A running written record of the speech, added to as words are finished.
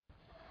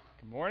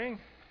Good morning.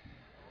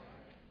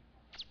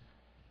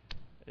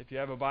 If you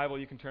have a Bible,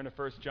 you can turn to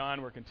 1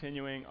 John. We're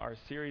continuing our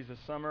series this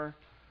summer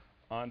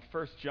on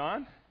 1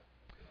 John.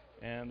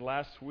 And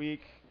last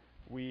week,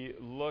 we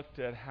looked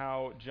at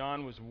how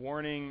John was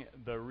warning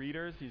the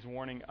readers. He's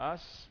warning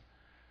us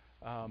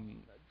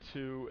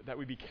that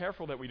we be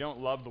careful that we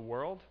don't love the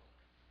world,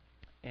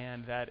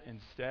 and that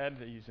instead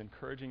that he's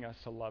encouraging us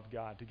to love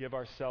God, to give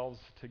ourselves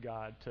to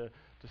God, to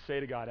say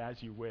to God,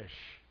 as you wish,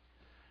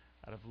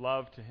 out of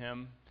love to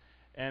him.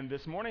 And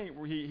this morning,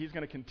 he's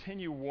going to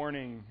continue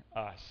warning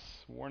us,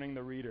 warning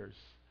the readers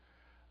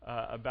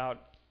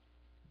about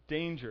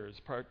dangers,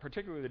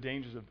 particularly the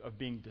dangers of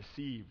being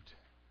deceived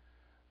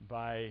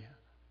by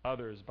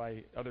others,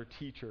 by other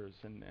teachers,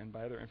 and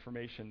by other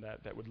information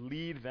that would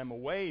lead them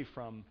away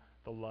from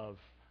the love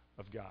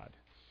of God.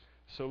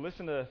 So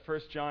listen to 1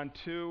 John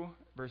 2,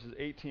 verses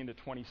 18 to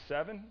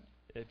 27.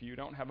 If you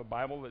don't have a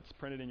Bible, it's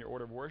printed in your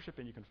order of worship,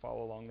 and you can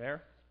follow along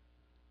there.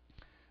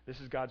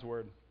 This is God's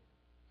word.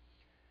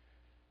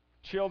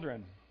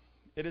 Children,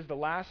 it is the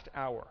last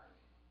hour,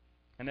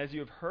 and as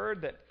you have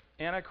heard that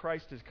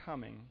Antichrist is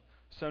coming,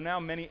 so now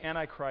many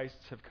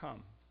Antichrists have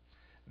come.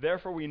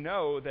 Therefore we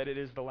know that it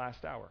is the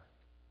last hour.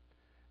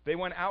 They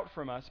went out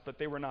from us, but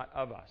they were not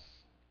of us.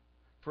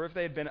 For if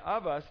they had been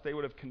of us, they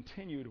would have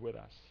continued with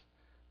us.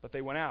 But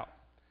they went out,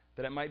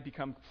 that it might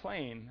become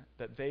plain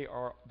that they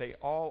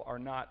all are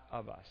not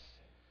of us.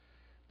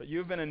 But you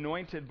have been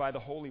anointed by the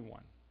Holy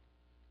One,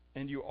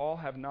 and you all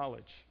have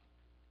knowledge.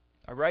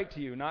 I write to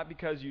you not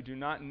because you do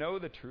not know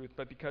the truth,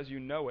 but because you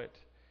know it,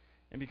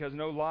 and because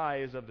no lie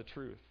is of the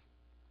truth.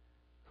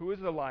 Who is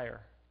the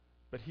liar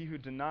but he who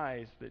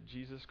denies that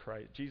Jesus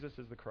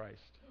is the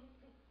Christ?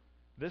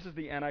 This is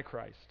the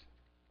Antichrist,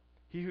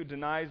 he who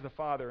denies the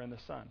Father and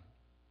the Son.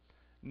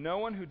 No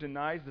one who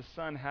denies the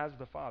Son has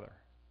the Father.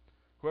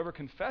 Whoever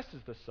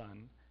confesses the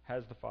Son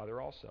has the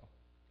Father also.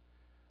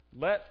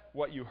 Let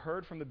what you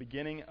heard from the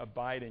beginning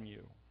abide in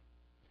you.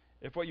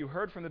 If what you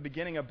heard from the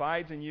beginning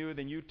abides in you,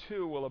 then you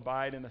too will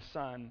abide in the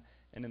Son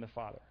and in the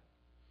Father.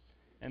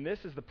 And this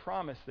is the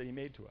promise that he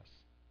made to us,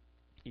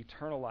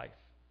 eternal life.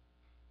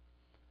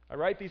 I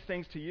write these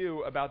things to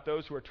you about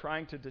those who are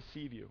trying to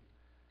deceive you.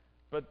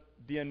 But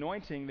the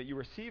anointing that you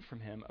receive from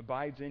him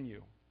abides in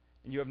you,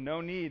 and you have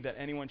no need that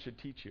anyone should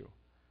teach you.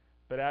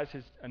 But as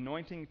his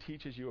anointing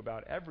teaches you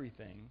about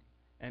everything,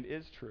 and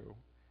is true,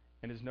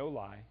 and is no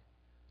lie,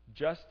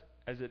 just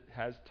as it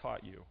has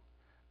taught you,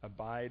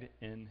 abide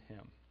in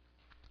him.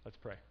 Let's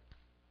pray.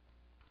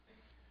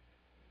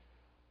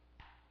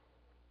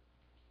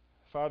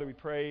 Father, we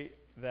pray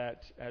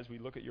that as we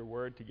look at your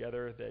word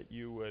together, that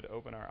you would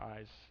open our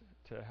eyes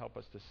to help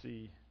us to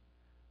see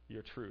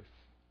your truth.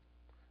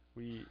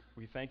 We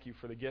thank you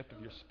for the gift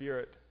of your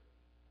Spirit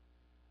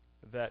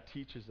that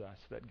teaches us,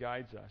 that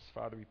guides us.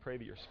 Father, we pray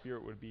that your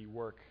Spirit would be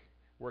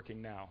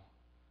working now,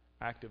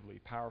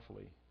 actively,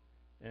 powerfully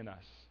in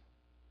us,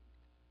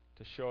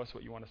 to show us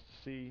what you want us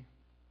to see,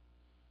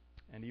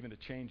 and even to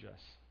change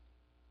us.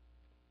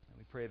 And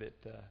we pray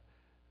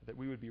that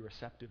we would be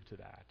receptive to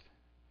that.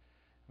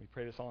 We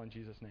pray this all in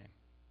Jesus' name.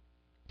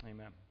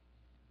 Amen.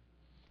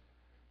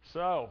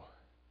 So,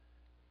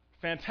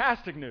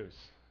 fantastic news.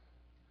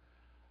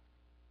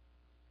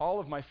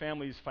 All of my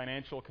family's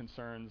financial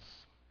concerns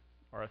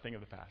are a thing of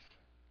the past.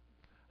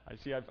 I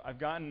see I've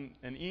gotten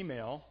an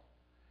email,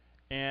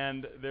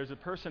 and there's a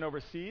person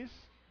overseas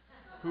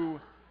who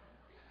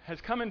has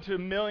come into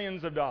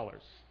millions of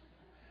dollars.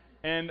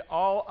 And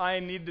all I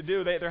need to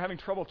do, they're having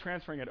trouble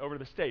transferring it over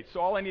to the States.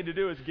 So all I need to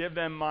do is give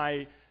them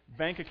my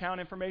bank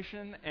account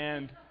information,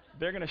 and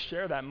they're going to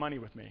share that money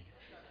with me.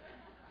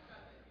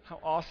 How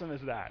awesome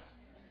is that?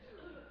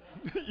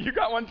 You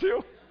got one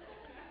too?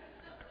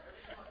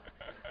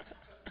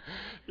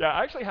 Yeah,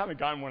 I actually haven't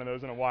gotten one of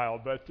those in a while,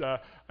 but I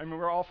mean,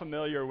 we're all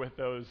familiar with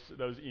those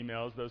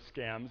emails, those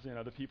scams,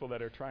 the people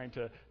that are trying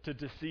to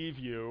deceive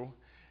you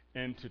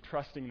into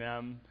trusting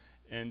them,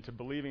 and to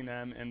believing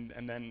them,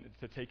 and then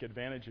to take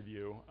advantage of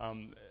you.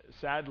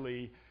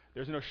 Sadly,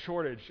 there's no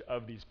shortage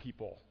of these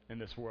people in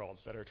this world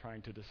that are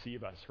trying to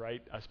deceive us,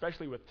 right?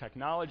 Especially with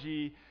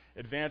technology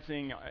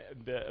advancing,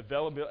 the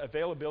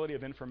availability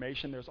of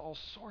information. There's all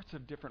sorts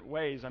of different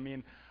ways. I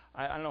mean,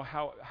 I don't know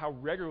how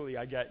regularly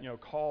I get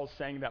calls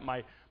saying that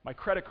my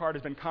credit card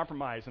has been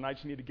compromised and I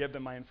just need to give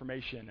them my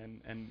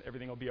information and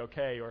everything will be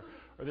okay. Or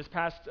this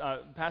past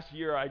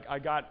year I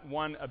got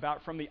one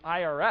from the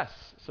IRS,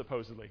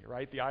 supposedly,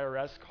 right? The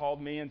IRS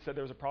called me and said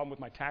there was a problem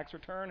with my tax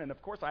return, and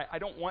of course I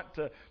don't want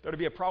there to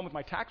be a problem with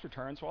my tax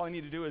return, so all I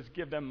need to do is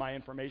give them my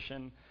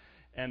information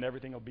and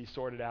everything will be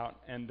sorted out.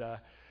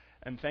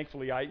 And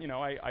thankfully, I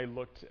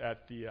looked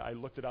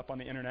it up on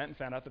the internet and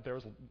found out that there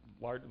was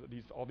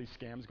all these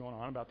scams going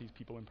on about these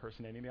people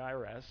impersonating the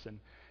IRS,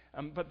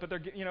 but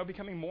they're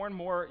becoming more and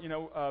more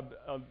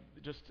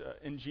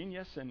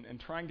ingenious and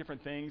trying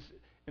different things.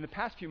 In the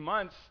past few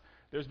months,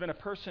 there's been a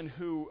person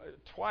who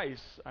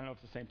twice, I don't know if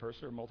it's the same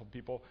person or multiple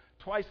people,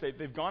 twice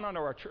they've gone onto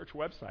our church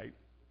website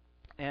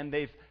and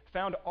they've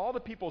found all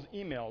the people's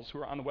emails who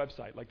are on the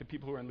website, like the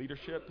people who are in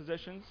leadership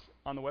positions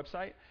on the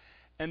website.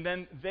 And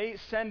then they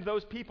send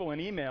those people an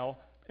email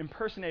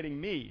impersonating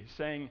me,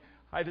 saying,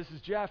 "Hi, this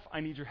is Jeff. I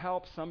need your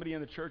help. Somebody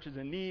in the church is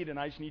in need, and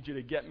I just need you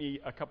to get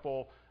me a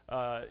couple,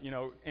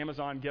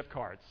 Amazon gift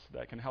cards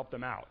that can help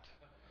them out."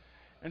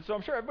 And so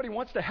I'm sure everybody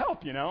wants to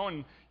help,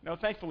 and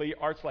thankfully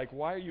Art's like,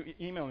 "Why are you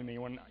emailing me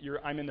when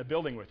I'm in the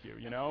building with you?"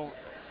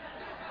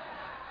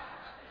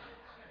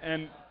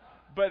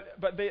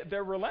 But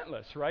they're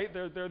relentless, right?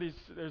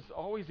 There's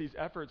always these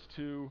efforts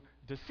to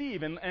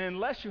deceive, and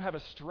unless you have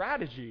a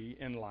strategy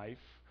in life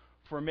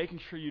for making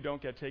sure you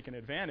don't get taken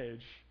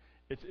advantage,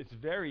 it's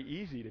very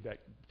easy to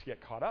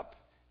get caught up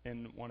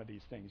in one of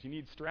these things. You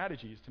need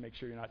strategies to make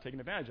sure you're not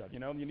taken advantage of.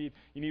 You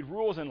need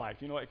rules in life.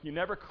 Like you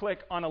never click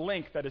on a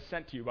link that is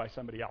sent to you by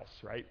somebody else,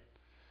 right?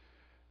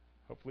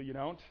 Hopefully you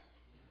don't.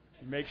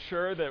 Make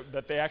sure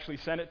that they actually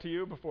send it to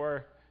you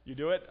before you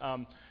do it.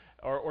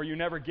 Or you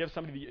never give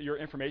somebody your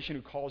information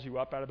who calls you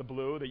up out of the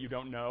blue that you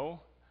don't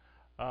know.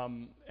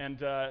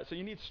 So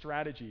you need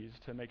strategies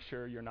to make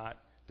sure you're not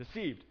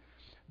deceived.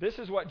 This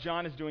is what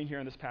John is doing here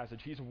in this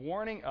passage. He's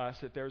warning us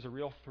that there's a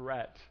real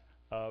threat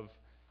of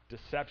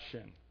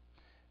deception.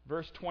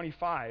 Verse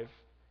 25,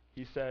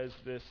 he says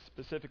this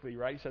specifically,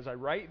 right? He says, "I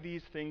write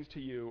these things to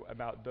you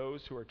about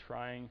those who are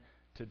trying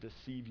to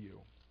deceive you."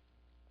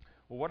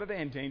 Well, what are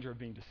they in danger of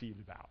being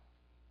deceived about?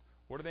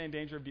 What are they in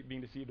danger of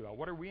being deceived about?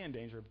 What are we in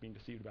danger of being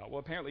deceived about? Well,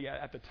 apparently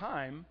at the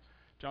time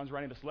John's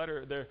writing this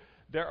letter,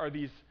 there are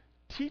these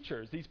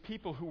teachers, these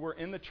people who were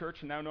in the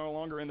church and now no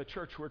longer in the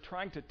church, who are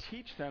trying to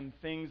teach them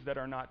things that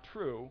are not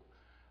true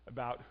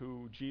about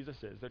who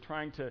Jesus is. They're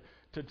trying to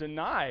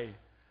deny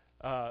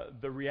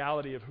the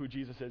reality of who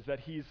Jesus is, that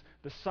he's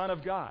the Son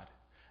of God,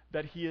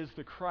 that he is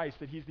the Christ,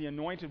 that he's the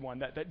anointed one,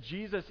 that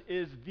Jesus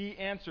is the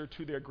answer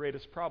to their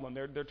greatest problem.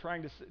 They're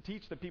trying to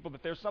teach the people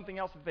that there's something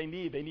else that they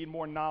need. They need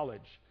more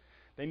knowledge.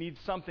 They need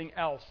something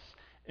else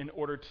in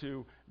order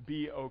to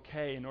be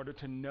okay, in order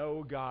to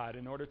know God,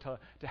 in order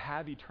to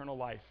have eternal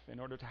life, in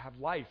order to have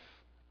life.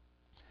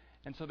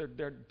 And so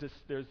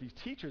there's these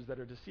teachers that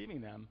are deceiving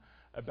them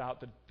about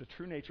the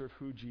true nature of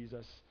who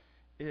Jesus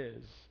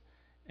is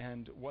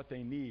and what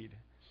they need.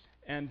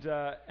 And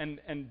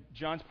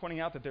John's pointing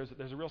out that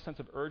there's a real sense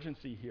of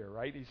urgency here,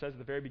 right? He says at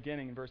the very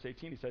beginning in verse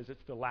 18, he says,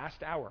 "It's the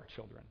last hour,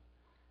 children.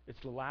 It's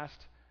the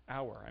last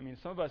hour." I mean,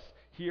 some of us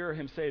hear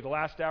him say the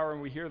last hour,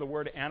 and we hear the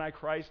word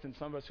Antichrist, and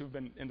some of us who've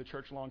been in the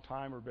church a long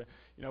time,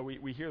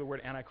 we hear the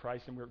word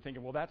Antichrist, and we're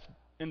thinking, well, that's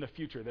in the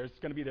future. There's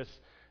going to be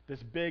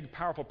this big,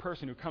 powerful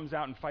person who comes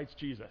out and fights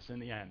Jesus in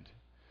the end.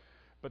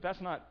 But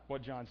that's not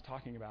what John's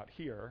talking about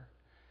here.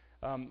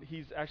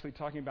 He's actually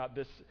talking about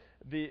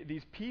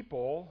these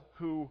people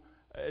who,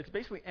 it's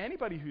basically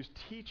anybody who's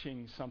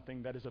teaching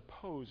something that is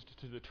opposed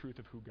to the truth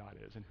of who God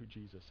is and who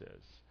Jesus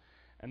is.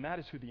 And that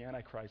is who the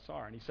Antichrists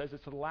are. And he says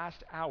it's the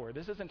last hour.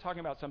 This isn't talking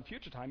about some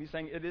future time. He's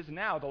saying it is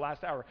now the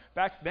last hour.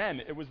 Back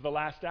then, it was the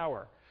last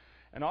hour.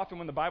 And often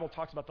when the Bible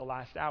talks about the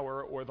last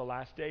hour or the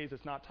last days,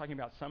 it's not talking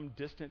about some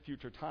distant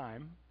future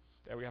time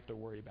that we have to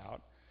worry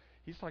about.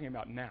 He's talking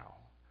about now.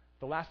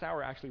 The last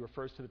hour actually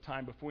refers to the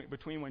time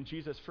between when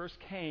Jesus first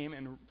came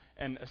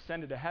and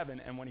ascended to heaven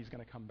and when he's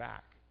going to come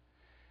back.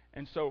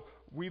 And so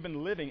we've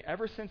been living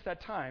ever since that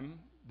time,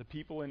 the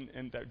people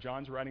that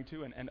John's writing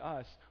to and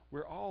us,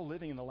 we're all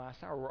living in the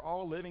last hour. We're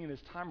all living in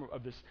this time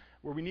of this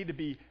where we need to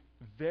be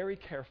very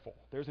careful.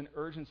 There's an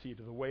urgency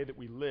to the way that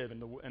we live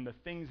and the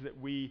things that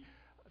we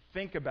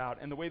think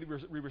about and the way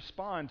that we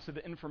respond to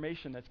the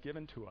information that's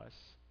given to us.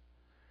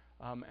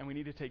 And we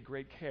need to take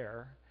great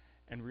care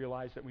and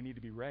realize that we need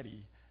to be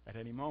ready at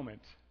any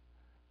moment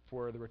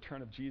for the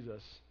return of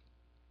Jesus.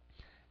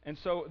 And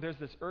so there's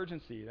this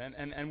urgency,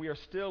 and we are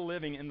still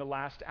living in the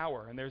last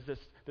hour, and there's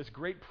this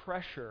great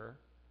pressure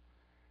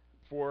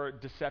for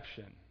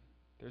deception.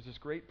 There's this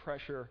great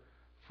pressure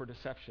for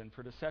deception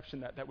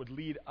that would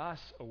lead us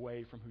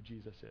away from who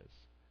Jesus is,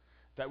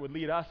 that would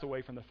lead us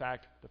away from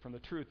from the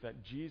truth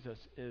that Jesus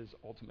is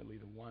ultimately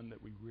the one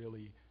that we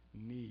really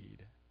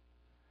need,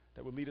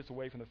 that would lead us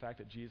away from the fact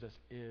that Jesus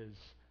is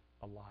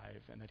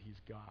alive and that he's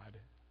God,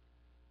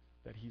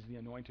 that he's the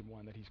anointed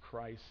one, that he's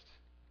Christ.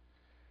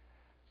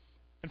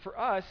 And for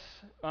us,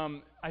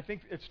 I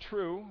think it's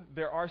true,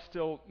 there are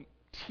still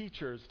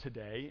teachers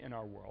today in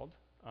our world.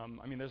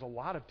 There's a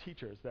lot of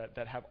teachers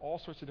that have all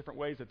sorts of different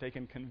ways that they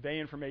can convey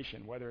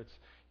information, whether it's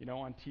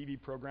on TV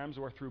programs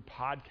or through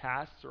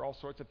podcasts or all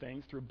sorts of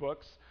things, through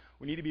books.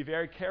 We need to be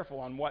very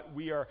careful on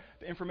the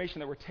information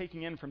that we're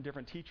taking in from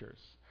different teachers,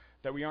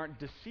 that we aren't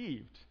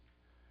deceived.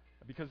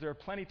 Because there are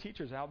plenty of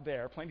teachers out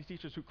there, plenty of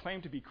teachers who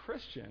claim to be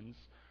Christians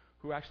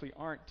who actually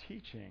aren't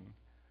teaching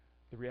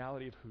the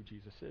reality of who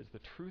Jesus is,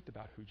 the truth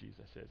about who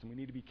Jesus is. And we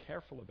need to be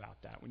careful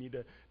about that. We need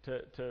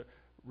to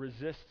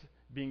resist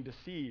being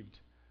deceived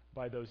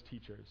by those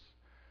teachers.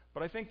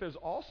 But I think there's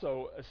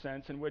also a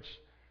sense in which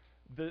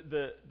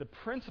the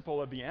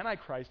principle of the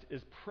Antichrist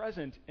is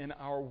present in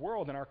our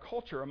world, in our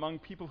culture, among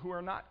people who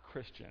are not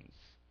Christians.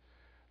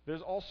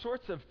 There's all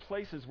sorts of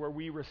places where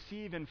we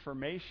receive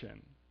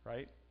information,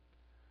 right?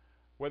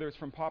 whether it's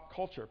from pop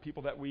culture,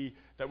 people that we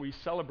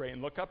celebrate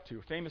and look up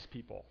to, famous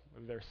people,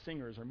 whether they're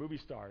singers or movie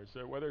stars,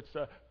 or whether it's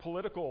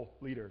political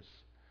leaders,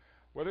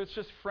 whether it's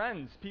just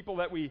friends, people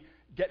that we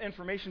get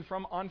information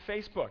from on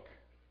Facebook,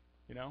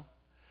 you know.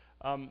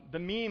 The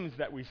memes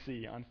that we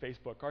see on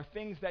Facebook are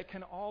things that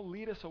can all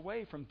lead us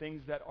away from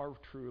things that are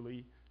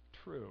truly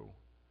true.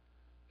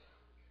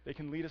 They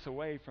can lead us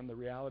away from the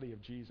reality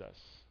of Jesus.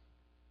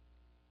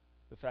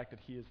 The fact that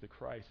he is the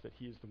Christ, that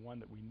he is the one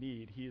that we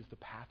need. He is the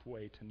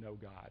pathway to know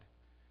God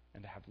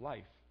and to have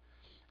life.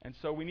 And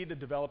so we need to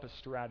develop a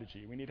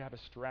strategy. We need to have a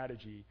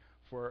strategy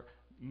for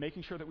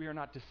making sure that we are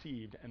not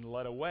deceived and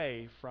led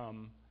away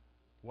from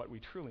what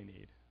we truly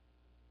need,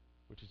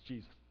 which is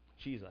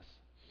Jesus.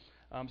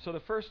 So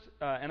the first,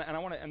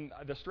 and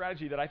the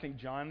strategy that I think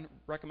John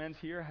recommends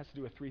here has to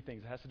do with three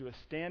things. It has to do with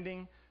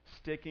standing,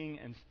 sticking,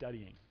 and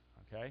studying.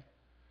 Okay?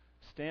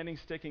 Standing,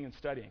 sticking, and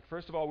studying.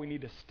 First of all, we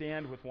need to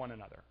stand with one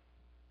another.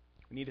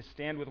 We need to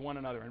stand with one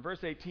another. In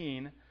verse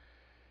 18,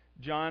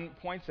 John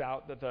points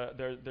out that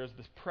there's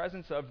this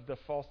presence of the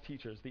false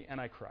teachers, the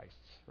antichrists,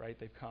 right?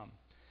 They've come.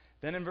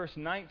 Then in verse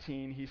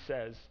 19, he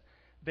says,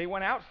 they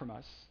went out from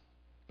us,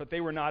 but they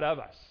were not of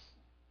us.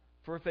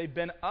 For if they'd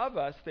been of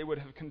us, they would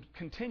have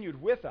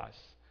continued with us.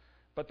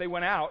 But they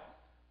went out,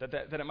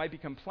 that it might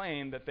become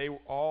plain that they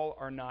all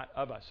are not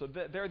of us. So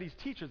there are these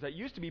teachers that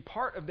used to be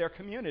part of their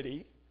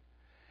community,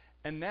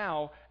 and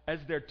now, as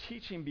their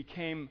teaching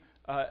became,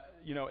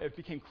 it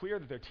became clear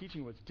that their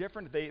teaching was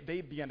different,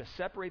 they began to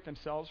separate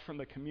themselves from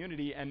the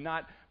community and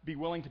not be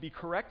willing to be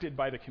corrected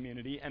by the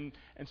community. And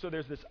so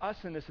there's this us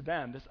and this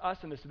them, this us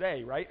and this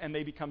they, right? And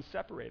they become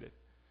separated.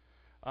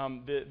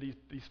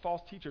 These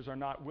false teachers are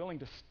not willing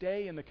to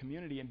stay in the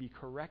community and be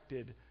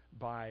corrected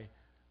by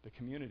the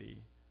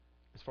community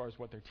as far as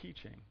what they're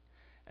teaching.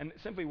 And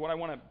simply what I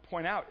want to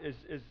point out is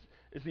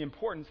the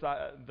importance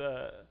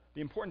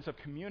the importance of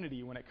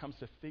community when it comes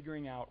to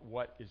figuring out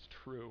what is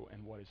true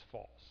and what is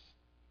false.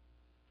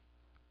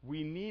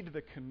 We need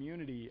the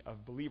community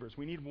of believers.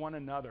 We need one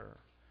another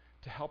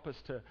to help us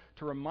to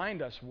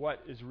remind us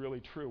what is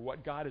really true,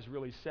 what God has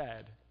really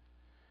said,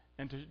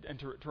 and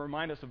to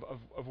remind us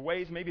of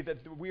ways maybe that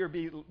we are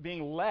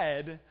being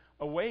led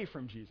away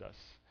from Jesus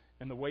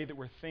in the way that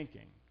we're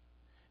thinking,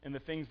 in the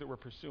things that we're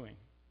pursuing,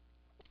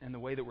 in the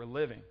way that we're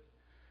living.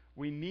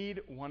 We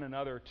need one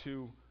another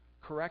to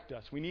correct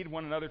us. We need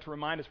one another to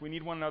remind us. We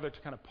need one another to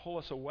kind of pull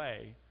us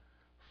away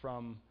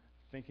from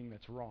thinking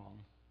that's wrong,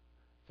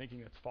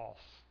 thinking that's false.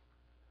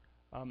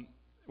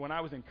 When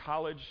I was in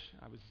college,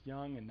 I was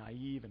young and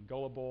naive and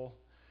gullible,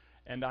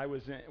 and I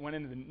went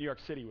into New York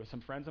City with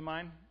some friends of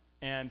mine,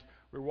 and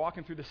we were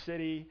walking through the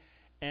city,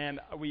 and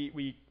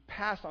we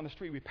passed on the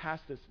street. We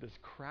passed this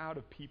crowd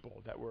of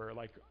people that were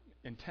like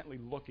intently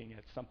looking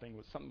at something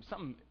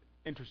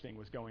interesting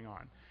was going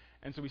on.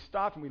 And so we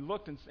stopped and we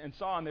looked and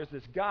saw, and there's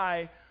this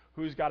guy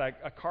who's got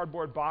a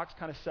cardboard box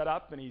kind of set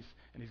up, and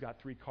he's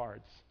got 3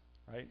 cards,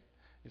 right?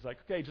 He's like,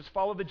 okay, just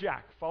follow the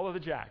jack. Follow the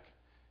jack.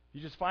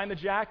 You just find the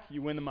jack,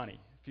 you win the money.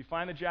 If you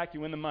find the jack, you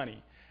win the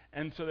money.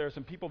 And so there are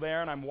some people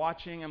there, and I'm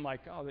watching. I'm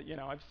like, oh,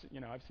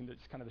 I've seen this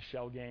kind of the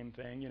shell game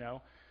thing,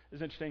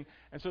 It's interesting.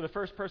 And so the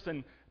first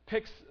person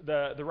picks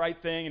the right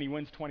thing, and he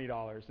wins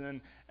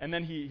 $20. And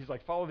then he's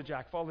like, follow the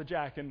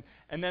jack. And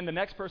then the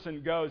next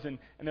person goes, and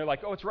they're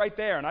like, oh, it's right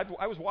there. And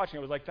I was watching.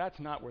 I was like, that's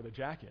not where the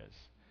jack is.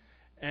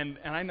 And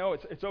I know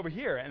it's over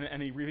here.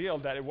 And he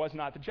revealed that it was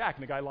not the jack,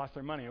 and the guy lost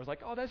their money. I was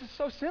like, oh, this is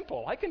so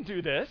simple. I can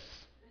do this.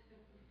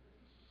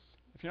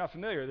 If you're not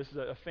familiar, this is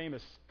a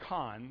famous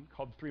con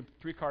called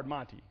three-card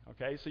Monte.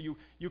 Okay, so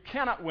you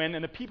cannot win,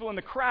 and the people in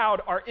the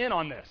crowd are in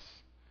on this.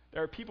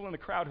 There are people in the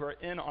crowd who are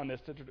in on this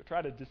to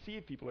try to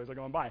deceive people as they're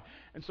going by.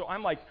 And so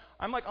I'm like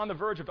on the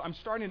verge of, I'm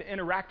starting to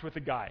interact with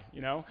the guy,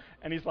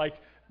 and he's like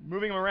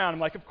moving him around. I'm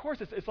like, of course,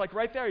 it's like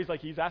right there.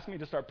 He's asking me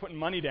to start putting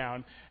money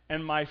down,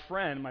 and my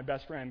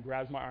best friend,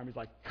 grabs my arm. He's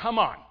like, come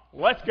on,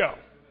 let's go.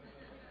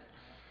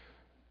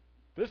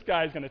 This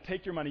guy's going to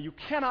take your money. You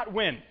cannot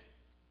win.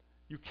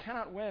 You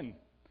cannot win.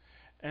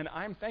 And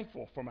I'm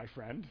thankful for my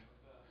friend.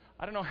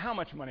 I don't know how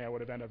much money I would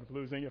have ended up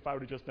losing if I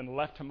would have just been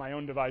left to my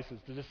own devices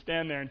to just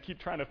stand there and keep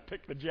trying to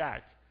pick the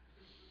jack.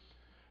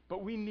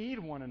 But we need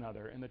one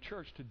another in the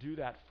church to do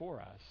that for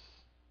us.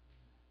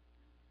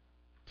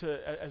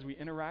 As we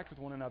interact with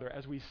one another,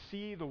 as we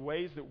see the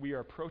ways that we are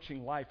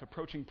approaching life,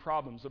 approaching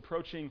problems,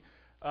 approaching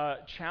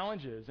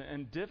challenges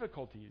and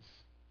difficulties,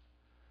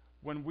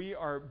 when we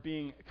are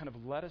being kind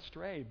of led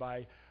astray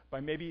by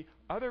maybe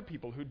other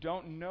people who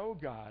don't know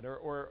God,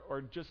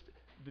 or just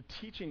the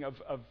teaching of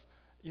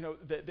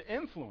the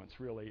influence,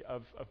 really,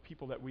 of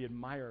people that we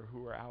admire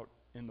who are out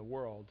in the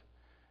world,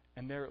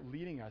 and they're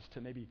leading us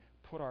to maybe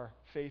put our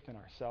faith in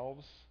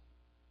ourselves,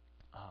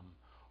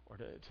 or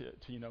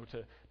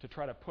to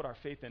try to put our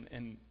faith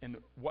in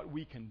what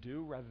we can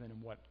do rather than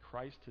in what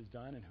Christ has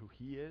done and who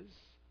He is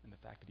and the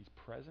fact that He's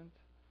present.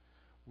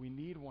 We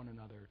need one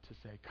another to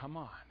say, come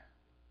on.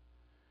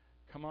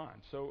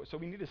 So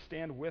we need to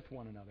stand with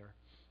one another.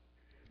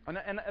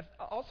 And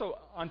also,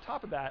 on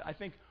top of that, I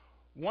think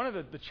one of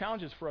the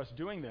challenges for us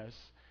doing this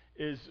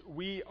is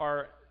we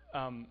are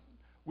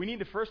we need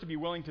to first be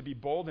willing to be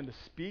bold and to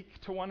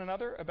speak to one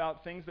another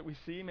about things that we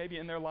see maybe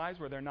in their lives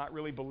where they're not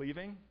really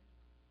believing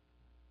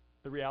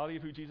the reality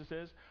of who Jesus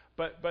is.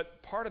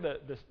 But part of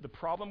the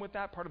problem with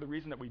that, part of the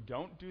reason that we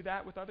don't do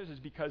that with others is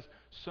because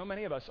so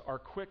many of us are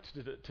quick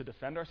to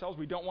defend ourselves.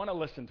 We don't want to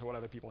listen to what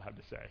other people have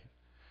to say.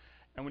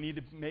 And we need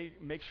to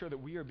make sure that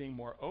we are being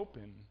more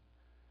open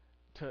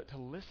to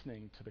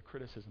listening to the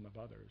criticism of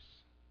others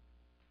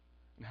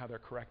and how they're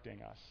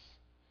correcting us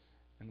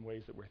in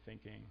ways that we're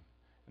thinking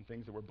and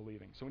things that we're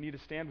believing. So we need to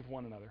stand with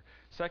one another.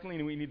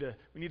 Secondly, we need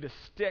to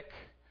stick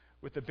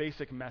with the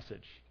basic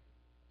message.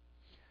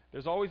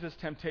 There's always this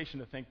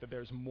temptation to think that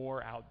there's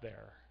more out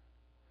there.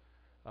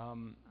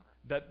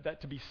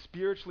 That to be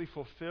spiritually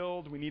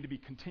fulfilled, we need to be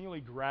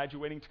continually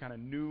graduating to kind of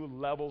new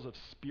levels of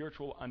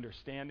spiritual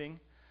understanding.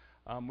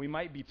 We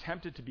might be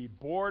tempted to be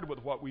bored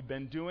with what we've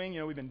been doing.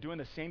 We've been doing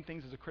the same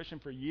things as a Christian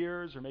for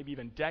years or maybe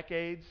even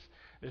decades.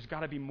 There's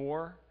got to be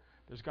more.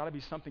 There's got to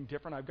be something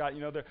different.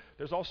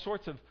 There's all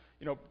sorts of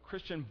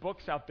Christian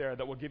books out there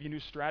that will give you new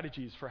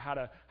strategies for how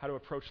to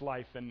approach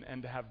life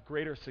and to have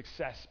greater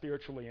success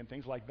spiritually and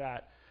things like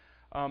that.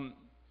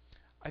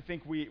 I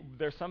think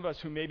there's some of us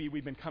who maybe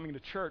we've been coming to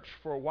church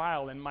for a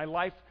while, and my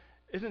life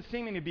isn't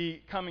seeming to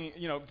be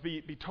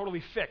be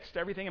totally fixed.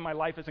 Everything in my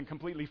life isn't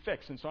completely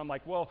fixed, and so I'm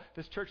like, well,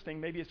 this church thing,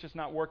 maybe it's just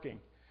not working.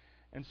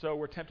 And so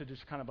we're tempted to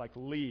just kind of like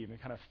leave and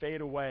kind of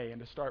fade away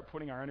and to start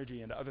putting our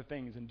energy into other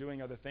things and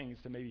doing other things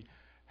to maybe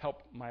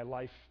help my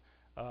life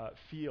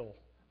feel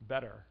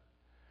better.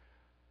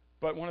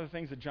 But one of the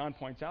things that John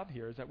points out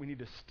here is that we need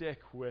to stick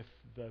with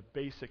the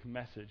basic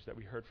message that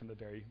we heard from the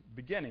very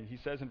beginning. He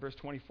says in verse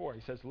 24,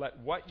 he says, "Let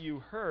what you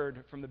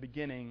heard from the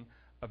beginning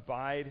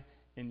abide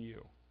in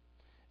you.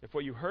 If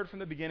what you heard from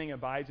the beginning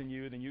abides in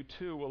you, then you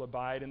too will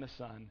abide in the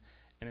Son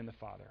and in the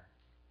Father."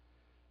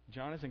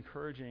 John is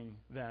encouraging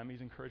them,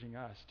 he's encouraging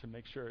us to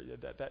make sure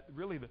that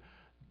really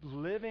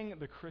living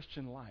the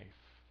Christian life,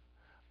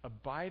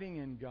 abiding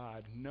in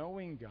God,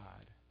 knowing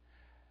God,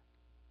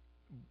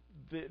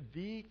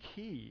 the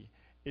key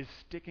is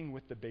sticking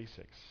with the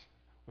basics,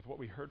 with what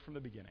we heard from the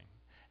beginning.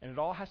 And it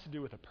all has to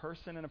do with a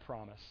person and a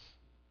promise.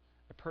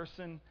 A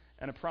person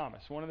and a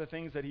promise. One of the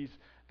things that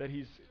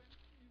he's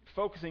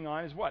focusing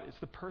on is what? It's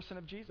the person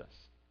of Jesus.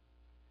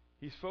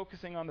 He's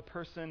focusing on the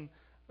person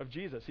of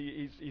Jesus.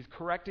 He's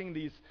correcting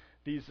these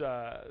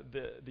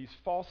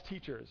false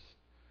teachers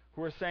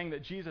who are saying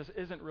that Jesus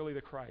isn't really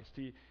the Christ.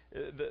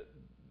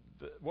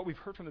 What we've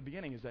heard from the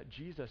beginning is that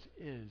Jesus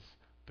is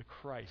the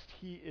Christ.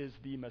 He is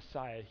the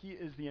Messiah. He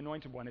is the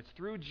Anointed One. It's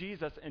through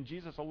Jesus and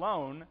Jesus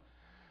alone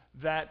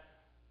that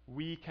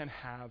we can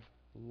have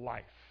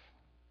life,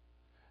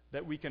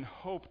 that we can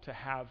hope to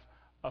have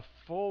a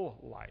full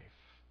life,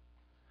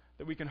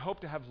 that we can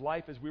hope to have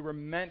life as we were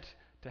meant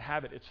to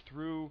have it. It's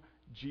through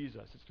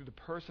Jesus. It's through the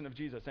person of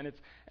Jesus. And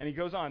he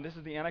goes on, this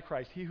is the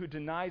Antichrist, he who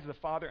denies the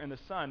Father and the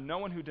Son. No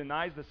one who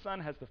denies the Son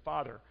has the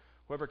Father.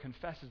 Whoever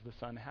confesses the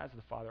Son has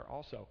the Father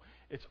also.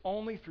 It's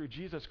only through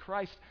Jesus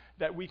Christ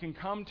that we can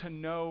come to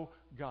know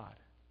God.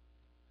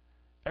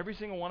 Every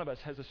single one of us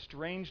has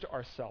estranged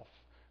ourselves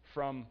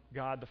from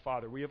God the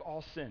Father. We have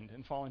all sinned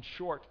and fallen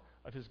short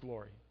of his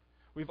glory.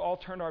 We've all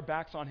turned our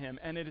backs on him.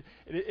 And it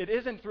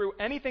isn't through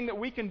anything that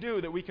we can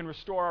do that we can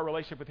restore our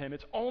relationship with him.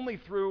 It's only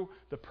through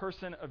the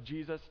person of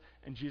Jesus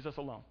and Jesus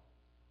alone.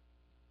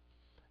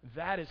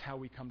 That is how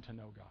we come to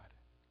know God.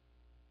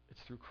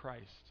 It's through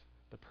Christ,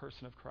 the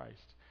person of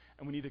Christ.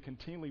 And we need to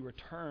continually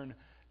return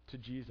to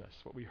Jesus,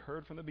 what we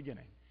heard from the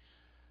beginning.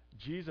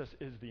 Jesus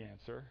is the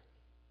answer.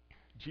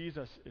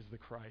 Jesus is the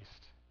Christ.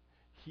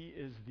 He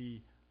is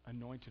the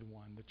Anointed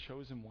One, the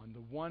chosen one,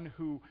 the one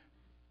who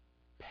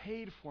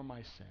paid for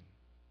my sin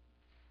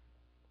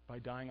by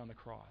dying on the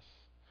cross,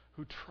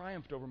 who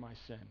triumphed over my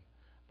sin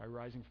by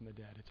rising from the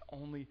dead. It's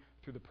only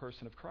through the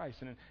person of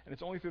Christ. And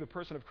it's only through the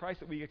person of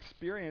Christ that we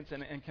experience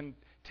and can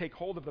take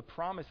hold of the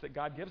promise that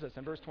God gives us.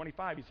 In verse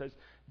 25, he says,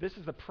 this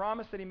is the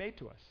promise that he made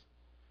to us,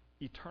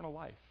 eternal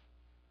life.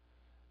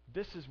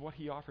 This is what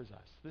he offers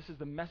us. This is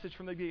the message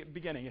from the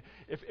beginning.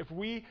 If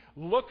we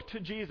look to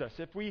Jesus,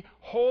 if we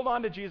hold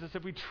on to Jesus,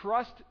 if we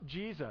trust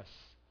Jesus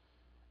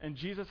and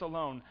Jesus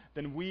alone,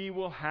 then we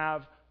will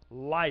have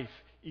life,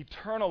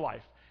 eternal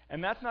life.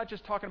 And that's not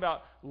just talking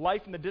about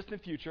life in the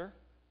distant future.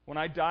 When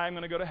I die, I'm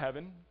going to go to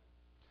heaven.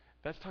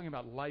 That's talking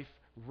about life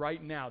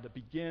right now that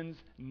begins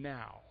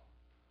now.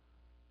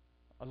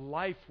 A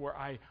life where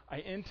I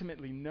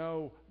intimately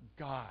know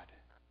God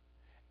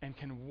and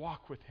can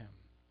walk with him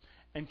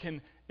and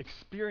can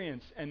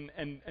experience and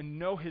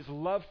know his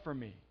love for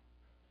me.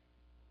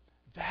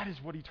 That is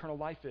what eternal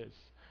life is.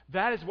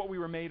 That is what we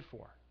were made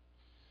for.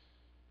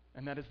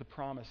 And that is the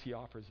promise he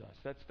offers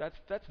us.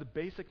 That's the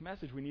basic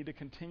message we need to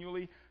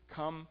continually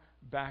come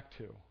back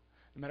to.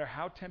 No matter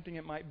how tempting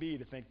it might be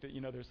to think that,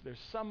 there's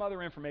some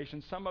other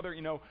information, some other,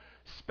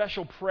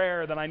 special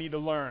prayer that I need to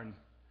learn.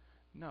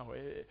 No,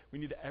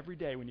 every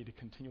day we need to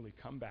continually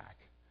come back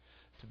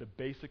to the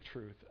basic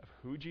truth of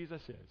who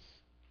Jesus is.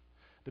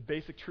 The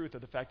basic truth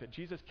of the fact that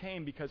Jesus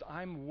came because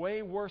I'm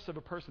way worse of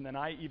a person than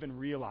I even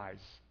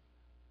realize.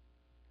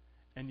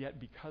 And yet,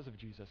 because of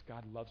Jesus,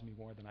 God loves me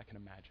more than I can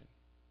imagine.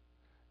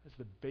 That's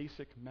the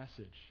basic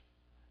message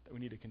that we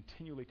need to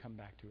continually come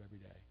back to every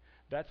day.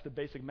 That's the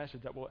basic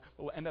message that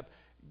will end up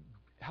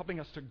helping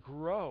us to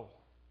grow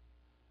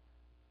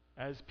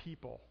as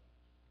people,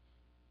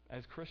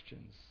 as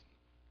Christians,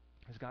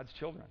 as God's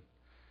children.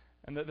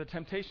 And the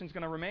temptation is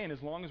going to remain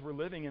as long as we're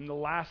living in the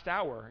last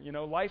hour. You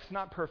know, life's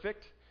not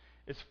perfect.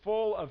 It's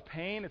full of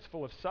pain. It's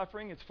full of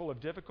suffering. It's full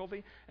of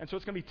difficulty. And so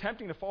it's going to be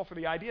tempting to fall for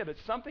the idea that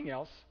something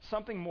else,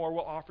 something more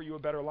will offer you a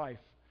better life.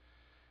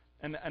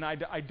 And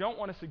I don't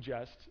want to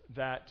suggest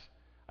that,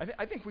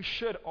 I think we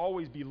should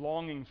always be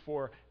longing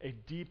for a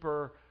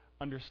deeper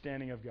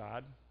understanding of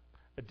God,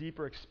 a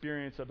deeper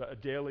experience of a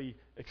daily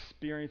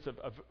experience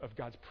of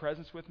God's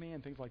presence with me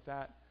and things like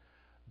that.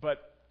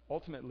 But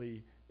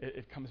ultimately,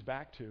 it comes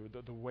back to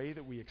the way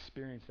that we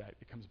experience that.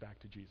 It comes back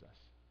to Jesus.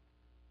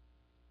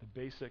 The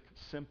basic,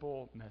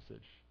 simple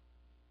message.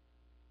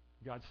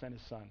 God sent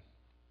his son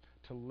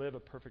to live a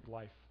perfect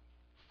life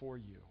for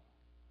you,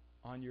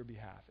 on your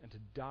behalf, and to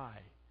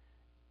die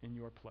in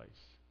your place,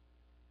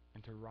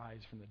 and to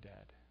rise from the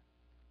dead,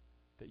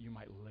 that you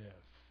might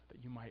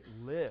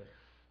live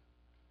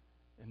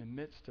in the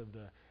midst of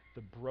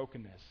the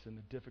brokenness and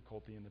the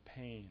difficulty and the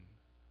pain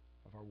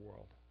of our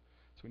world.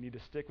 So we need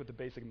to stick with the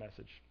basic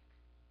message.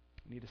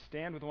 We need to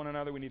stand with one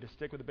another. We need to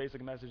stick with the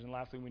basic message. And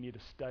lastly, we need to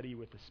study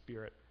with the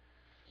Spirit.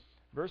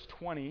 Verse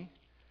 20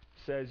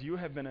 says, "You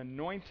have been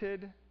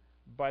anointed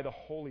by the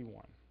Holy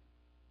One,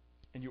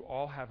 and you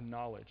all have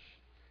knowledge."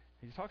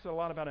 He talks a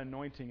lot about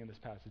anointing in this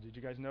passage. Did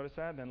you guys notice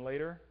that? Then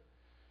later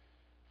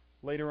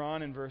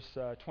on in verse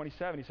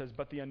 27, he says,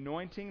 "But the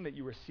anointing that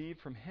you received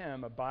from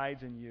him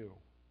abides in you,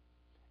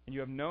 and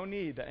you have no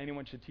need that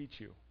anyone should teach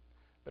you.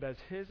 But as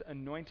his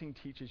anointing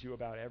teaches you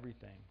about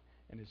everything,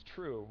 and is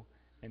true,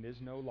 and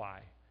is no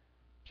lie,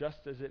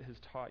 just as it has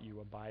taught you,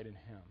 abide in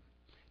him."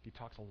 He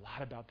talks a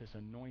lot about this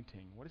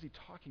anointing. What is he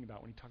talking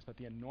about when he talks about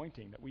the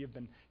anointing, that we have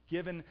been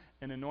given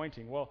an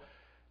anointing? Well,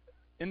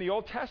 in the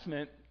Old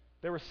Testament,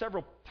 there were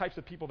several types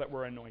of people that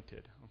were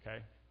anointed,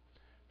 okay?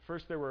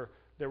 First, there were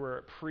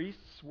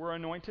priests were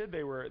anointed.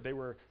 They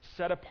were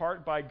set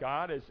apart by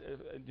God as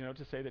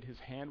to say that his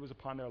hand was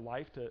upon their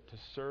life to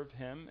serve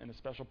him in a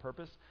special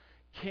purpose.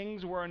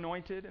 Kings were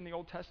anointed in the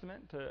Old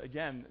Testament to,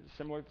 again,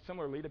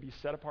 similarly to be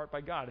set apart by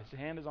God. His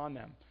hand is on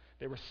them.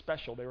 They were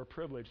special. They were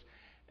privileged.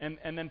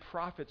 And then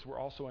prophets were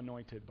also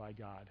anointed by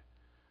God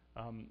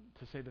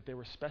to say that they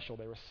were special.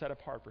 They were set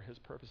apart for his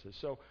purposes.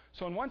 So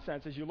in one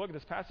sense, as you look at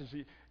this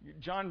passage,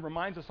 John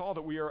reminds us all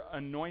that we are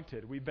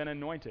anointed. We've been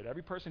anointed.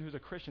 Every person who's a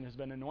Christian has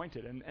been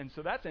anointed. And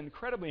so that's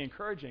incredibly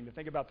encouraging to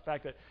think about the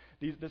fact that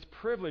this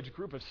privileged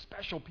group of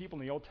special people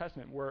in the Old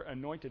Testament were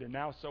anointed, and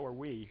now so are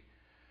we.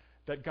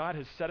 That God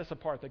has set us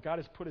apart, that God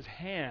has put his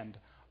hand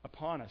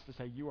upon us to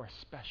say, you are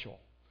special.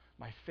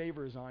 My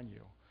favor is on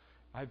you.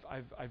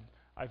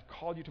 I've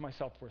called you to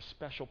myself for a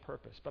special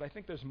purpose. But I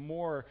think there's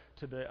more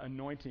to the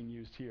anointing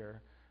used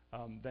here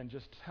than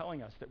just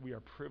telling us that we are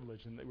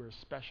privileged and that we're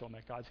special and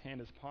that God's hand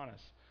is upon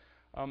us.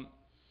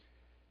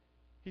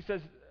 He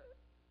says,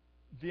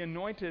 the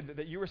anointed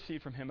that you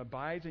receive from him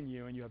abides in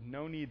you, and you have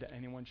no need that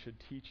anyone should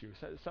teach you.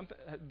 So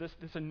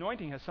this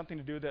anointing has something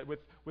to do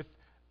with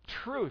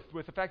truth,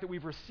 with the fact that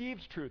we've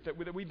received truth,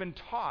 that we've been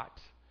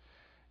taught.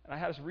 And I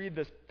had us read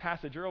this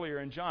passage earlier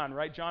in John,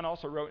 right? John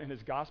also wrote in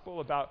his gospel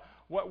about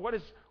how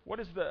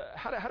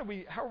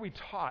are we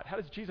taught? How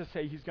does Jesus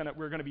say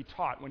we're going to be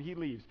taught when he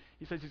leaves?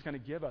 He says he's going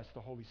to give us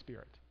the Holy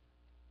Spirit.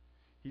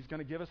 He's going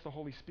to give us the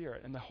Holy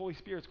Spirit, and the Holy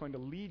Spirit's going to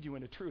lead you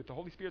into truth. The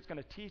Holy Spirit's going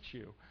to teach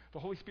you. The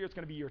Holy Spirit's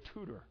going to be your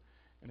tutor,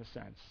 in a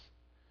sense,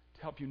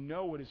 to help you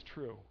know what is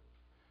true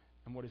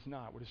and what is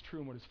not, what is true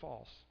and what is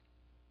false.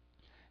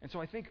 And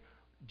so I think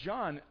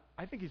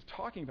he's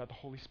talking about the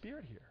Holy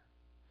Spirit here.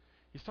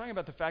 He's talking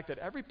about the fact that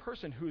every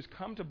person who's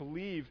come to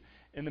believe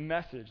in the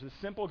message, the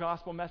simple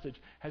gospel message,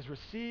 has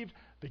received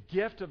the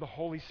gift of the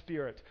Holy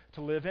Spirit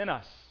to live in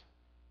us,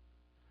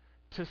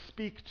 to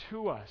speak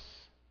to us,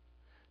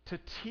 to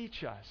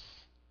teach us,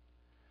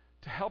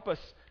 to help us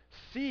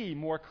see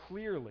more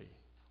clearly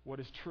what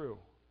is true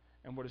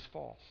and what is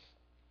false.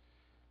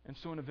 And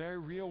so in a very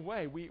real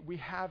way, we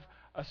have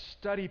a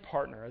study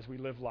partner as we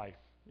live life.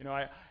 You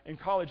know, in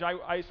college,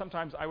 I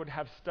sometimes would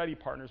have study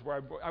partners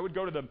where I would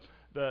go to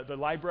the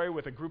library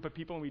with a group of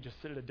people and we'd just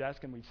sit at a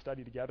desk and we'd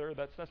study together.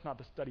 That's not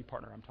the study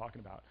partner I'm talking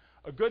about.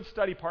 A good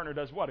study partner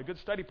does what? A good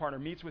study partner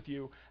meets with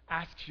you,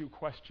 asks you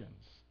questions.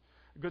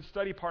 A good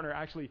study partner,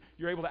 actually,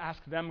 you're able to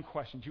ask them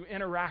questions. You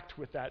interact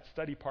with that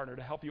study partner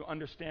to help you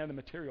understand the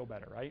material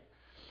better, right?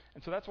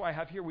 And so that's why I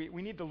have here,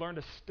 we need to learn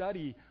to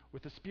study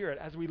with the Spirit.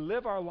 As we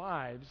live our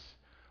lives,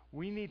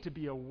 we need to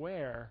be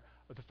aware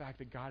of the fact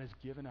that God has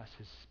given us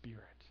his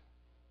Spirit.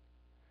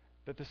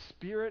 That the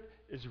Spirit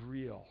is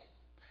real,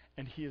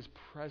 and he is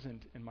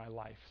present in my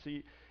life.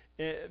 See,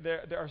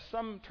 there are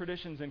some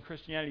traditions in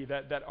Christianity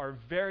that are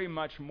very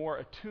much more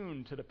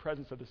attuned to the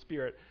presence of the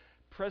Spirit.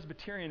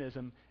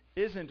 Presbyterianism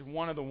isn't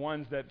one of the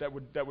ones that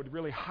would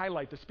really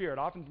highlight the Spirit.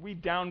 Often we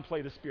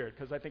downplay the Spirit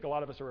because I think a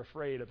lot of us are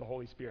afraid of the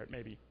Holy Spirit,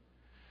 maybe.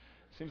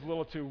 Seems a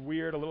little too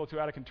weird, a little too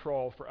out of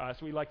control for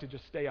us. We like to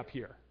just stay up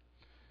here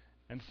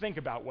and think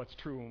about what's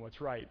true and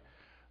what's right.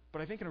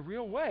 But I think in a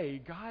real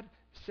way,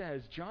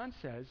 John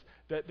says,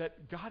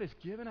 that God has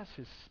given us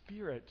his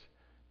Spirit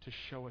to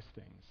show us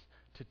things,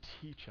 to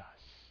teach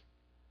us,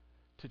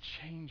 to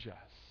change us.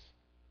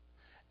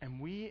 And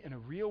we, in a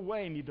real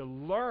way, need to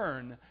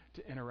learn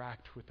to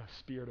interact with the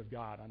Spirit of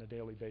God on a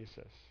daily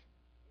basis.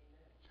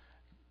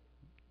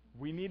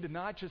 We need to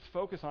not just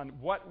focus on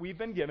what we've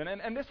been given.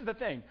 And this is the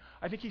thing.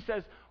 I think he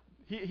says,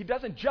 he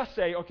doesn't just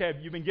say, okay,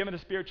 you've been given the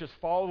Spirit, just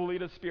follow the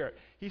lead of the Spirit.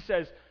 He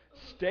says,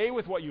 stay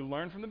with what you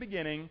learned from the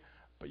beginning,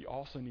 but you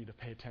also need to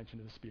pay attention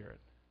to the Spirit.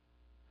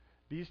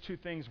 These two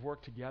things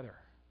work together.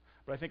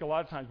 But I think a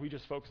lot of times we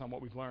just focus on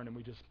what we've learned and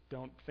we just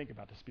don't think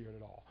about the Spirit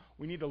at all.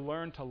 We need to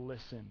learn to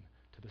listen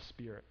to the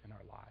Spirit in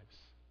our lives.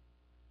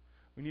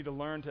 We need to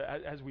learn to,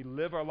 as we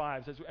live our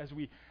lives,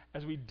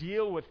 as we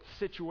deal with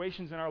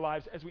situations in our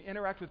lives, as we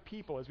interact with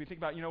people, as we think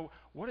about,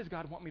 what does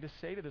God want me to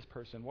say to this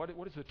person? What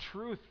is the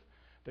truth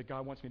that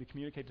God wants me to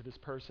communicate to this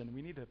person?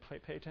 We need to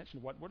pay attention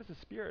to what is the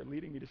Spirit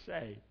leading me to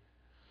say?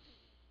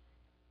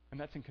 And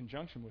that's in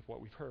conjunction with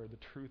what we've heard, the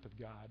truth of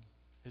God,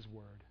 his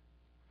word.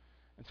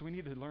 And so we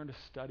need to learn to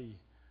study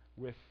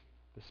with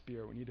the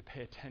Spirit. We need to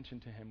pay attention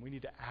to him. We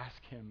need to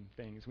ask him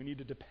things. We need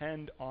to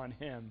depend on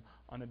him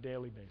on a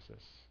daily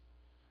basis,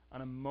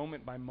 on a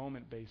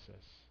moment-by-moment basis.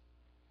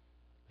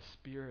 The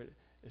Spirit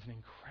is an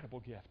incredible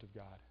gift of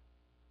God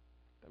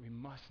that we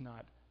must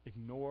not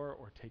ignore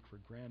or take for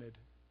granted.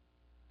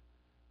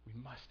 We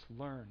must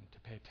learn to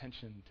pay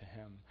attention to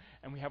him.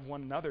 And we have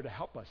one another to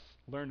help us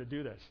learn to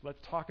do this. Let's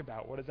talk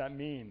about what does that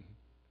mean.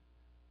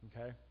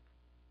 Okay?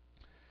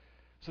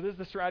 So this is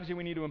the strategy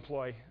we need to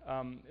employ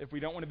if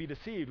we don't want to be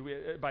deceived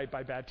by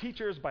bad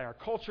teachers, by our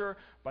culture,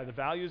 by the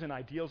values and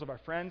ideals of our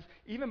friends,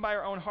 even by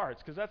our own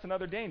hearts, because that's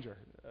another danger.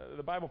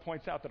 The Bible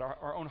points out that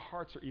our own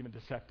hearts are even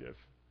deceptive.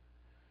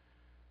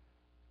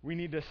 We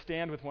need to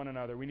stand with one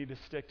another. We need to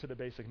stick to the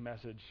basic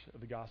message of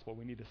the gospel.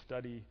 We need to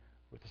study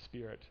with the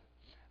Spirit.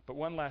 But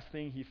one last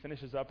thing he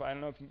finishes up, I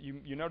don't know if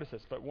you notice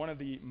this, but one of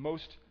the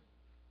most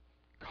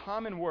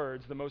common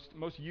words, the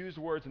most used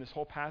words in this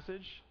whole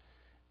passage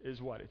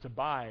is what? It's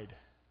abide,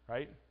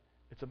 right?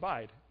 It's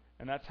abide.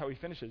 And that's how he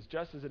finishes.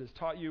 Just as it has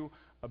taught you,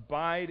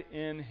 abide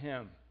in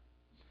him.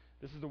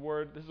 This is a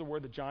word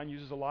that John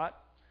uses a lot.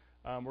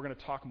 We're going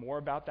to talk more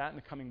about that in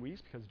the coming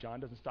weeks because John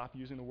doesn't stop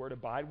using the word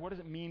abide. What does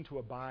it mean to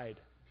abide?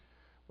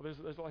 Well,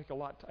 there's like a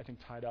lot, I think,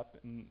 tied up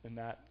in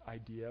that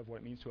idea of what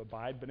it means to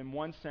abide. But in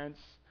one sense,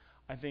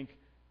 I think,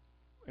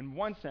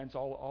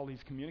 all he's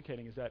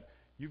communicating is that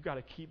you've got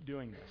to keep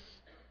doing this.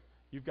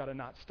 You've got to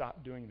not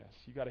stop doing this.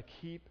 You've got to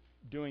keep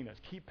doing this.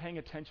 Keep paying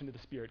attention to the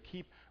Spirit.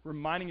 Keep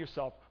reminding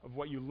yourself of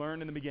what you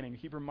learned in the beginning.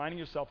 Keep reminding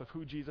yourself of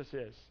who Jesus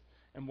is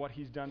and what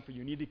he's done for you.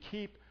 You need to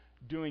keep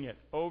doing it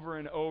over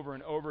and over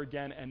and over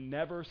again and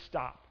never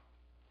stop.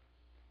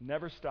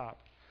 Never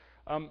stop.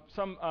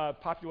 Some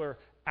popular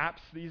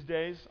apps these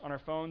days on our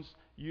phones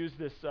use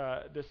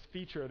this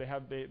feature.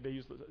 They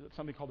use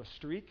something called a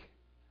streak.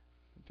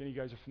 If any of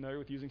you guys are familiar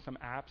with using some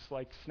apps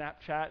like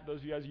Snapchat, those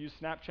of you guys who use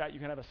Snapchat, you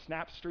can have a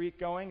snap streak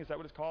going. Is that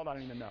what it's called? I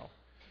don't even know.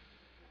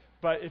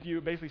 But if you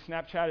basically,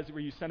 Snapchat is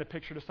where you send a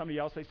picture to somebody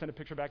else, they send a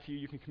picture back to you,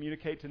 you can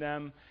communicate to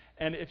them.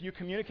 And if you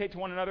communicate to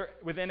one another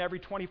within every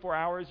 24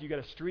 hours, you get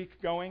a streak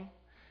going.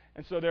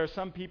 And so there are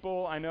some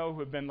people I know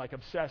who have been like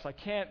obsessed. I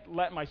can't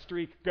let my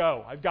streak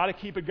go. I've got to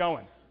keep it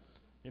going.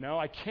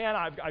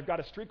 I've got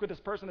a streak with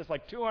this person that's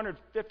like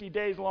 250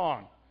 days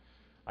long.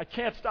 I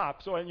can't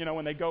stop. So,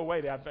 when they go away,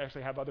 they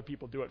actually have other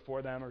people do it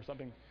for them or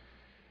something.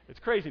 It's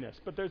craziness.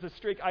 But there's a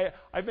streak.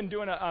 I've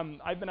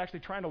been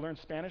actually trying to learn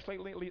Spanish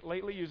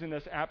lately using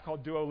this app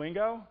called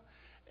Duolingo.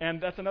 And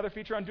that's another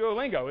feature on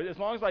Duolingo. As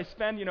long as I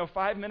spend,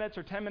 5 minutes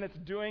or 10 minutes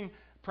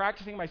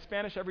practicing my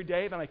Spanish every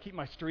day, then I keep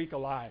my streak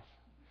alive.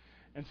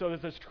 And so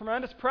there's this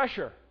tremendous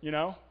pressure,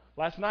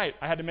 Last night,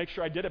 I had to make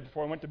sure I did it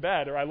before I went to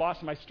bed or I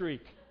lost my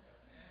streak.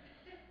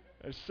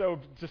 It's so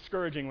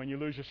discouraging when you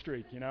lose your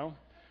streak,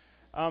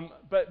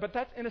 But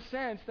that's, in a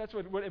sense, that's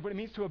what it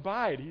means to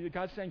abide.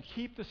 God's saying,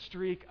 keep the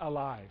streak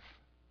alive.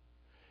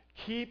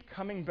 Keep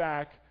coming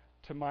back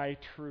to my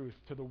truth,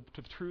 to the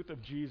truth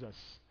of Jesus,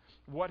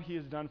 what he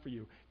has done for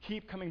you.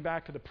 Keep coming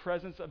back to the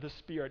presence of the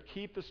Spirit.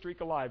 Keep the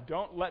streak alive.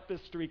 Don't let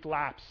this streak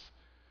lapse.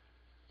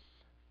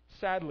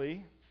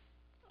 Sadly,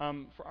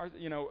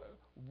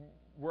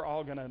 we're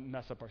all going to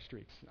mess up our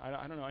streaks.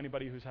 I don't know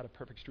anybody who's had a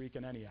perfect streak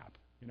in any app,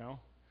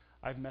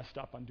 I've messed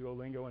up on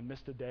Duolingo and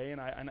missed a day,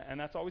 and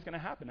that's always going to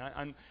happen.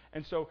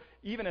 And so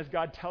even as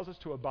God tells us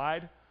to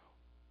abide,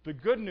 the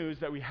good news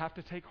that we have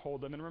to take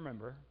hold of and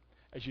remember,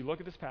 as you look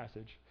at this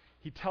passage,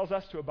 he tells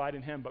us to abide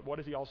in him, but what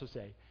does he also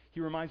say?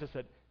 He reminds us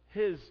that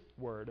his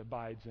word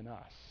abides in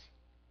us,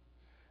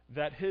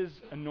 that his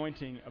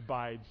anointing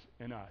abides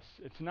in us.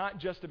 It's not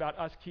just about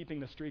us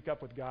keeping the streak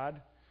up with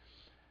God.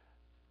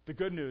 The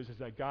good news is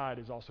that God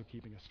is also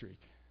keeping a streak,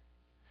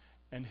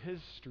 and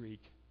his streak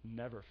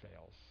never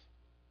fails.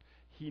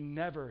 He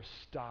never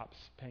stops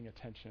paying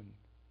attention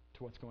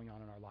to what's going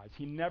on in our lives.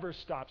 He never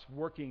stops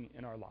working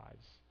in our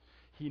lives.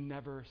 He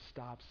never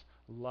stops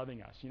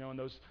loving us. You know, in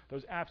those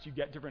apps, you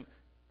get different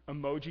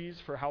emojis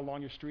for how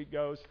long your streak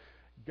goes.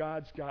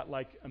 God's got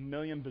like a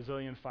million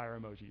bazillion fire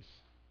emojis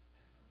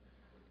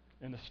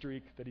in the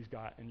streak that he's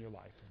got in your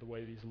life, the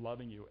way that he's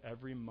loving you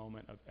every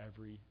moment of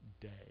every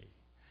day.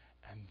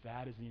 And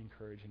that is the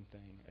encouraging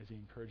thing as he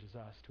encourages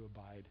us to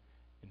abide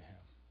in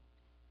him.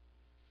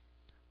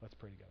 Let's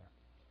pray together.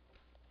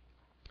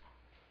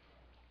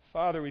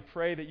 Father, we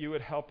pray that you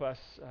would help us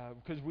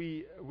because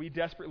we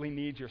desperately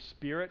need your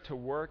Spirit to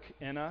work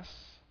in us,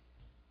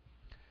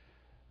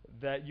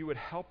 that you would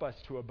help us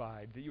to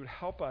abide, that you would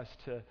help us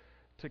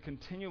to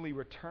continually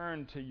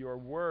return to your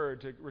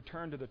word, to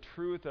return to the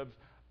truth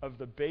of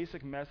the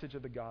basic message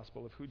of the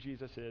gospel, of who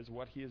Jesus is,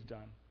 what he has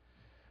done.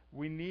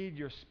 We need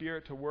your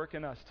Spirit to work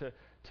in us,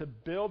 to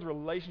build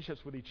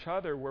relationships with each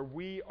other where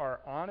we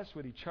are honest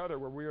with each other,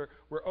 where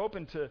we're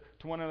open to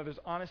one another's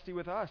honesty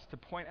with us, to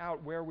point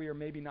out where we are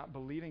maybe not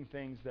believing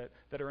things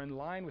that are in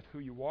line with who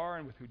you are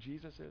and with who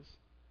Jesus is.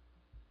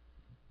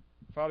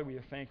 Father, we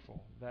are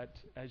thankful that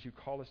as you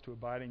call us to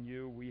abide in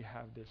you, we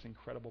have this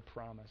incredible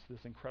promise,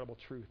 this incredible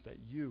truth that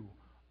you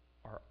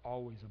are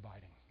always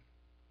abiding,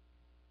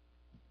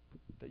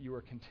 that you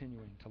are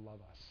continuing to love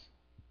us,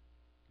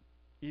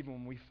 even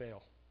when we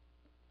fail,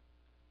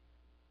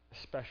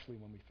 especially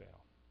when we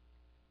fail.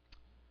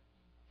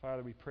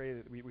 Father, we pray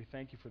that we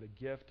thank you for the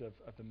gift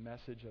of the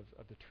message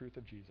of the truth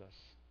of Jesus.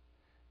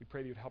 We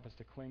pray that you'd help us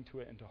to cling to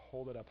it and to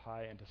hold it up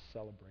high and to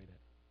celebrate it.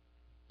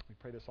 We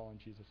pray this all in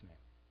Jesus' name.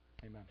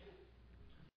 Amen.